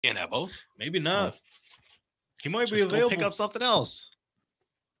Can't have both. Maybe not. He might Just be available. go pick up something else.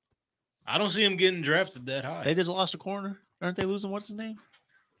 I don't see him getting drafted that high. They just lost a corner. Aren't they losing? What's his name?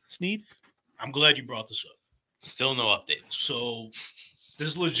 Sneed? I'm glad you brought this up. Still no update. So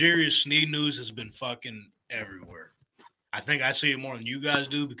this L'Jarius Sneed news has been fucking everywhere. I think I see it more than you guys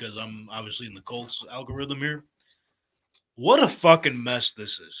do because I'm obviously in the Colts algorithm here. What a fucking mess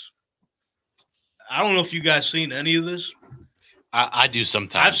this is. I don't know if you guys seen any of this. I do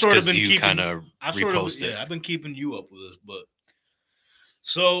sometimes. I've sort of been you kind of repost it. I've been keeping you up with this, but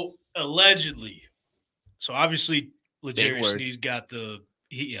so allegedly, so obviously L'Jarius Sneed got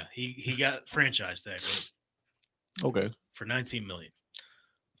he got franchise tag, right? Okay. For $19 million.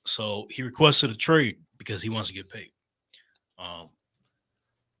 So he requested a trade because he wants to get paid.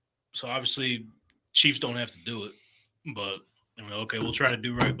 So obviously Chiefs don't have to do it, but I mean, okay, we'll try to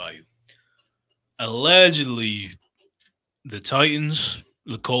do right by you. Allegedly, the Titans,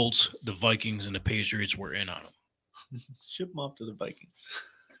 the Colts, the Vikings, and the Patriots were in on him. Ship them off to the Vikings.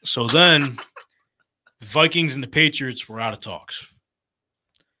 So then the Vikings and the Patriots were out of talks.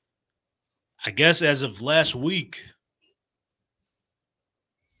 I guess as of last week,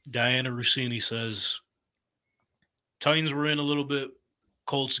 Diana Rossini says Titans were in a little bit.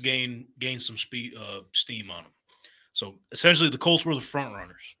 Colts gained some steam on them. So essentially the Colts were the front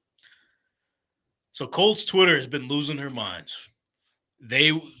runners. So Colts Twitter has been losing their minds.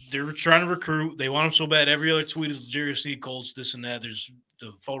 They're trying to recruit. They want them so bad. Every other tweet is L'Jarius Sneed Colts, this and that. There's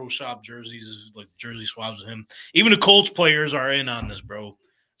the Photoshop jerseys, like jersey swaps with him. Even the Colts players are in on this, bro.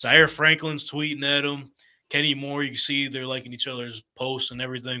 Zaire Franklin's tweeting at him. Kenny Moore, you can see they're liking each other's posts and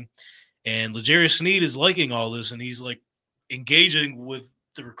everything. And L'Jarius Sneed is liking all this, and he's like engaging with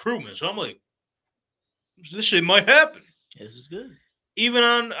the recruitment. So I'm like, this shit might happen. Yeah, this is good. Even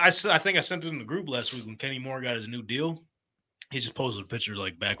on, I think I sent it in the group last week when Kenny Moore got his new deal. He just posted a picture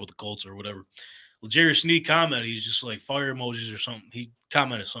like back with the Colts or whatever. L'Jarius Sneed commented, he's just like fire emojis or something. He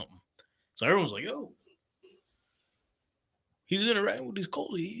commented something. So everyone's like, yo, he's interacting with these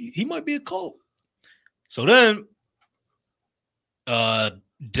Colts. He might be a Colt. So then,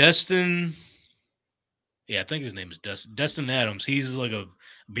 Destin, I think his name is Destin Adams. He's like a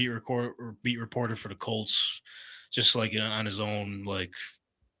beat reporter for the Colts, just like on his own, like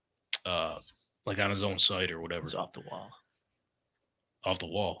on his own site or whatever. It's off the wall. Off the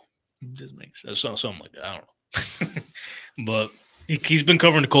wall. It just makes sense. Something like that. I don't know. But he's been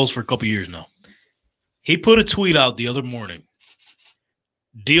covering the Colts for a couple years now. He put a tweet out the other morning.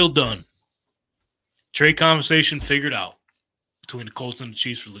 Deal done. Trade conversation figured out between the Colts and the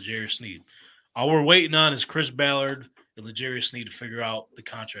Chiefs for L'Jarius Sneed. All we're waiting on is Chris Ballard and L'Jarius Sneed to figure out the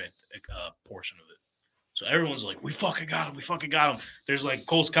contract portion of it. So everyone's like, we fucking got him. We fucking got him. There's like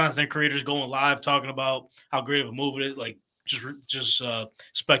Colts content creators going live talking about how great of a move it is, like just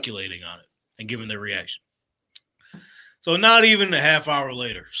speculating on it and giving their reaction. So not even a half hour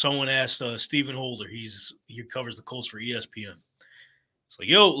later, someone asked Stephen Holder, he covers the Colts for ESPN. It's like,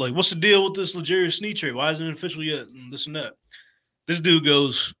 yo, like, what's the deal with this L'Jarius Sneed trade? Why isn't it official yet? And this and that. This dude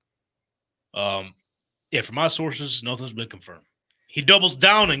goes, from my sources, nothing's been confirmed. He doubles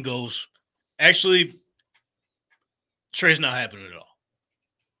down and goes, actually, trade's not happening at all.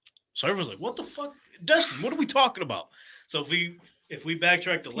 So everyone's like, what the fuck? Dustin, what are we talking about? So if we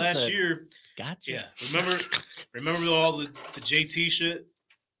backtrack to last year, gotcha. Yeah. Remember all the JT shit?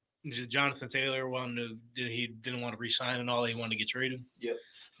 Jonathan Taylor he didn't want to re-sign and all, he wanted to get traded. Yep.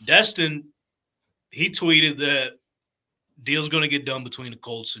 Destin, he tweeted that deal's going to get done between the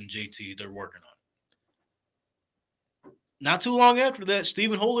Colts and JT. They're working on it. Not too long after that,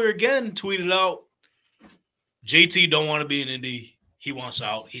 Stephen Holder again tweeted out, JT don't want to be in Indy. He wants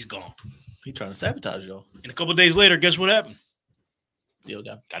out. He's gone. He trying to sabotage y'all. And a couple of days later, guess what happened? Deal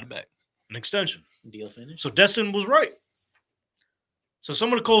got it back. An extension. Deal finished. So Destin was right. So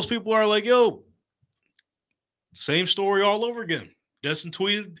some of the Colts people are like, yo, same story all over again. Destin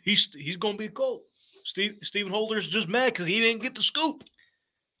tweeted he's going to be a Colt. Stephen Holder's just mad because he didn't get the scoop.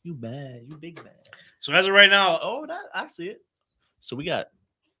 You bad. You big bad. So as of right now, I see it. So we got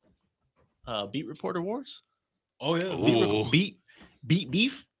beat reporter wars. Oh yeah, beat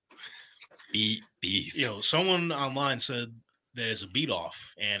beef. Beat beef. Yo, someone online said that it's a beat off,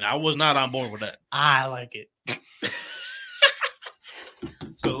 and I was not on board with that. I like it.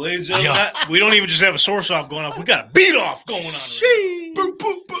 So, ladies and gentlemen, we don't even just have a source off going on. We got a beat off going on. Right, boop,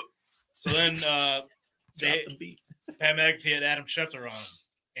 boop, boop. So then Pat McAfee had Adam Schefter on,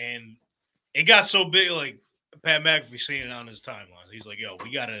 and it got so big, like Pat McAfee seeing it on his timeline. He's like, yo,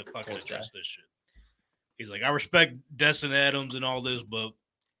 we got to fucking address this shit. He's like, I respect Destin Adams and all this, but,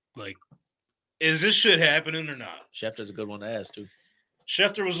 like, is this shit happening or not? Schefter's a good one to ask, too.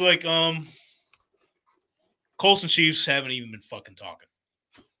 Schefter was like, Colts and Chiefs haven't even been fucking talking.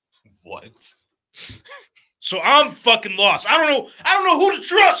 What? So I'm fucking lost. I don't know who to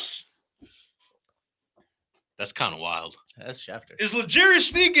trust. That's kind of wild. That's Schefter. Is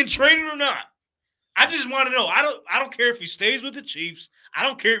L'Jarius Sneed getting traded or not? I just want to know. I don't care if he stays with the Chiefs. I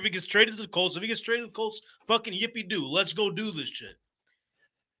don't care if he gets traded to the Colts. If he gets traded to the Colts, fucking yippee do. Let's go do this shit.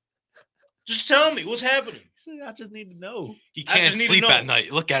 Just tell me what's happening. I just need to know. He can't sleep at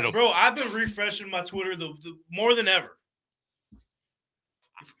night. Look at him. Bro, I've been refreshing my Twitter the more than ever.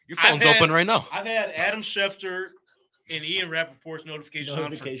 Your phone's open right now. I've had Adam Schefter and Ian Rappaport's notifications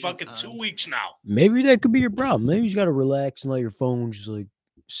on for fucking 2 weeks now. Maybe that could be your problem. Maybe you just got to relax and let your phone just like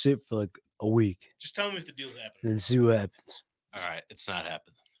sit for like a week Just tell me if the deal's happening. and see what happens. All right, it's not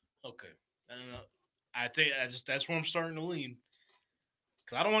happening. Okay. I think that's where I'm starting to lean.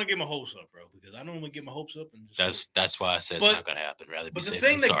 Because I don't want to get my hopes up, bro. Because I don't want to get my hopes up. And just That's why I said it's not going to happen. Rather be safe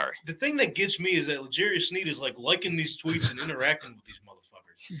than sorry. The thing that gets me is that L'Jarius Sneed is like liking these tweets and interacting with these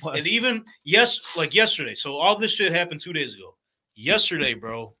motherfuckers. And even yesterday. So all this shit happened 2 days ago. Yesterday,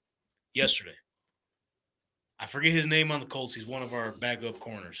 bro. I forget his name on the Colts. He's one of our backup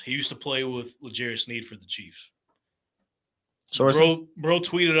corners. He used to play with L'Jarius Sneed for the Chiefs. Bro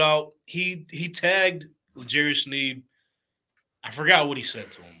tweeted out. He tagged L'Jarius Sneed. I forgot what he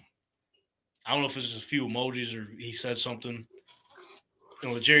said to him. I don't know if it was just a few emojis or he said something.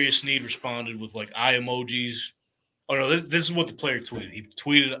 And L'Jarius Sneed responded with like eye emojis. Oh no, this is what the player tweeted. He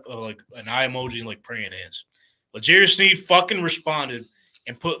tweeted like an eye emoji and like praying hands. L'Jarius Sneed fucking responded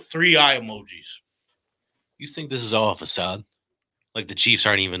and put 3 eye emojis. You think this is all a facade? Like the Chiefs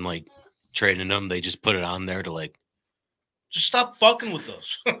aren't even like trading them. They just put it on there to like just stop fucking with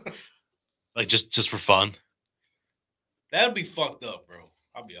us. like just for fun. That'd be fucked up, bro.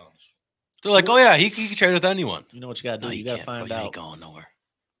 I'll be honest. They're like, oh yeah, he can trade with anyone. You know what you gotta do? No, you gotta find out. You ain't going nowhere.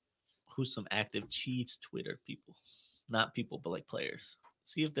 Who's some active Chiefs Twitter people? Not people, but like players.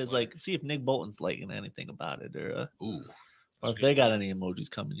 See if there's see if Nick Bolton's liking anything about it, or if they got any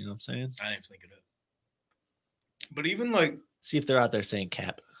emojis coming. You know what I'm saying? I didn't think of it. But even like, see if they're out there saying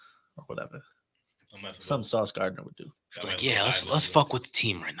cap or whatever. Some Sauce Gardner would do. Like, yeah, let's fuck with the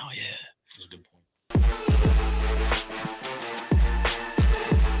team right now. Yeah, that's a good point.